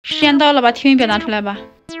时间到了，把体温表拿出来吧。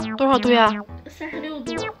多少度呀？36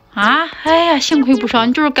度。啊，哎呀，幸亏不少，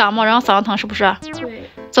你就是感冒，然后嗓子疼是不是？对。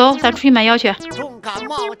走，咱出去买药去。重感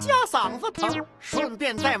冒加嗓子疼，顺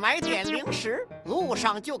便再买点零食，路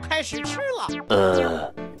上就开始吃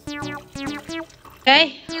了。来，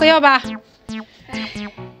喝药吧。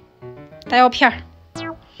大药片儿。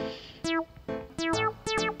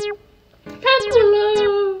太苦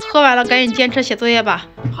了。喝完了，赶紧坚持写作业吧。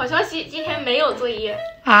好消息，今天没有作业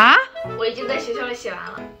啊！我已经在学校里写完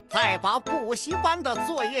了。再把补习班的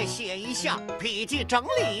作业写一下，笔记整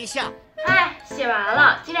理一下。哎，写完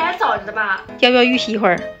了，今天还早着的吧？要不要预习一会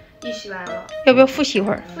儿？预习完了。要不要复习一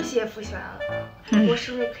会儿？复习也复习完了。我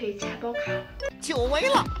是不是可以拆包卡？久违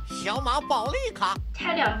了，小马保利卡，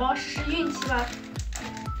拆2包试试运气吧。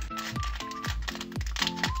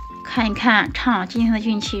看一看畅今天的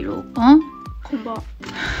运气如空包。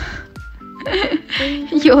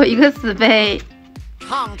有一个死杯。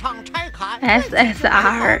畅畅拆卡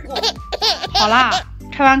SSR。好啦，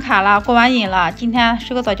拆完卡了，过完瘾了，今天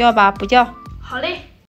睡个早觉吧，补觉。好嘞。